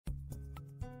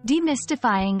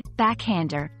Demystifying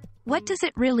backhander. What does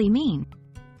it really mean?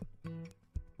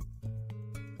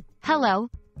 Hello,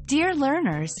 dear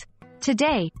learners.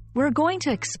 Today, we're going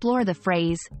to explore the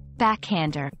phrase,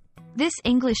 backhander. This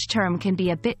English term can be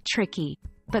a bit tricky,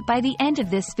 but by the end of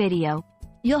this video,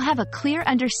 you'll have a clear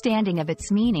understanding of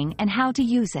its meaning and how to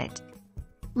use it.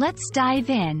 Let's dive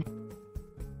in.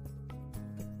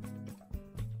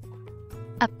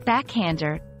 A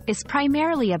backhander is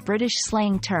primarily a British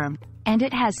slang term, and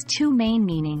it has two main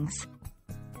meanings.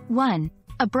 1.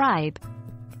 A bribe.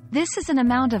 This is an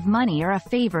amount of money or a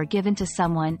favor given to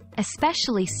someone,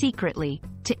 especially secretly,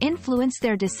 to influence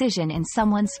their decision in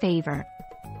someone's favor.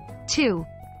 2.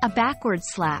 A backward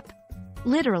slap.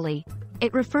 Literally,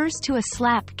 it refers to a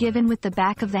slap given with the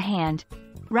back of the hand,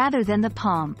 rather than the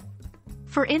palm.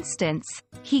 For instance,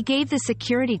 he gave the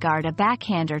security guard a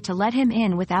backhander to let him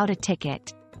in without a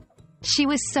ticket. She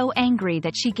was so angry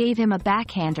that she gave him a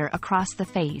backhander across the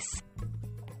face.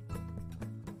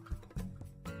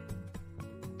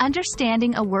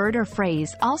 Understanding a word or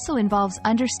phrase also involves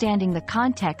understanding the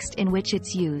context in which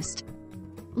it's used.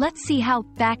 Let's see how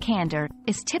backhander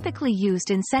is typically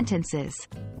used in sentences.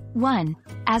 1.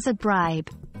 As a bribe.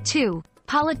 2.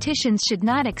 Politicians should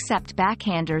not accept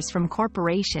backhanders from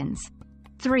corporations.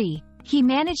 3. He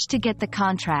managed to get the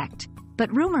contract,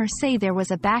 but rumors say there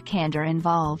was a backhander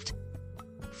involved.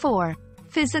 4.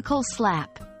 Physical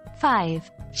slap. 5.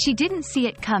 She didn't see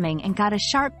it coming and got a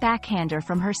sharp backhander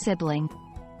from her sibling.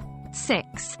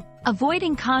 6.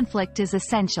 Avoiding conflict is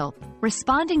essential.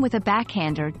 Responding with a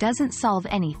backhander doesn't solve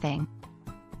anything.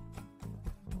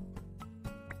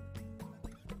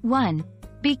 1.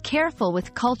 Be careful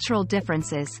with cultural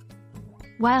differences.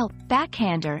 While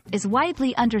backhander is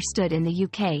widely understood in the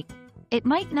UK, it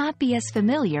might not be as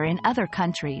familiar in other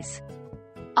countries.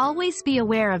 Always be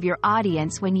aware of your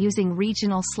audience when using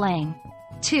regional slang.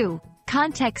 2.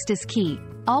 Context is key.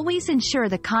 Always ensure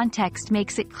the context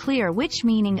makes it clear which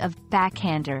meaning of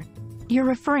backhander you're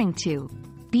referring to,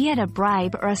 be it a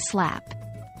bribe or a slap.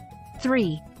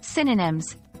 3.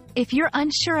 Synonyms. If you're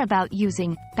unsure about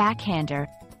using backhander,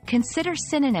 consider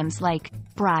synonyms like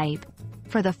bribe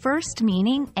for the first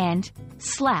meaning and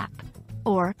slap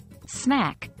or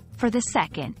smack for the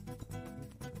second.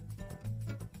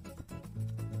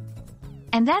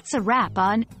 And that's a wrap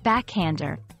on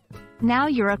backhander. Now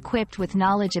you're equipped with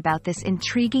knowledge about this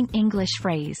intriguing English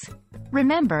phrase.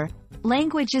 Remember,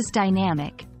 language is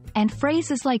dynamic, and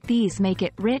phrases like these make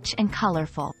it rich and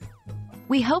colorful.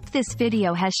 We hope this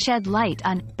video has shed light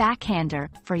on backhander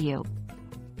for you.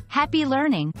 Happy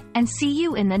learning, and see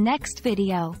you in the next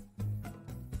video.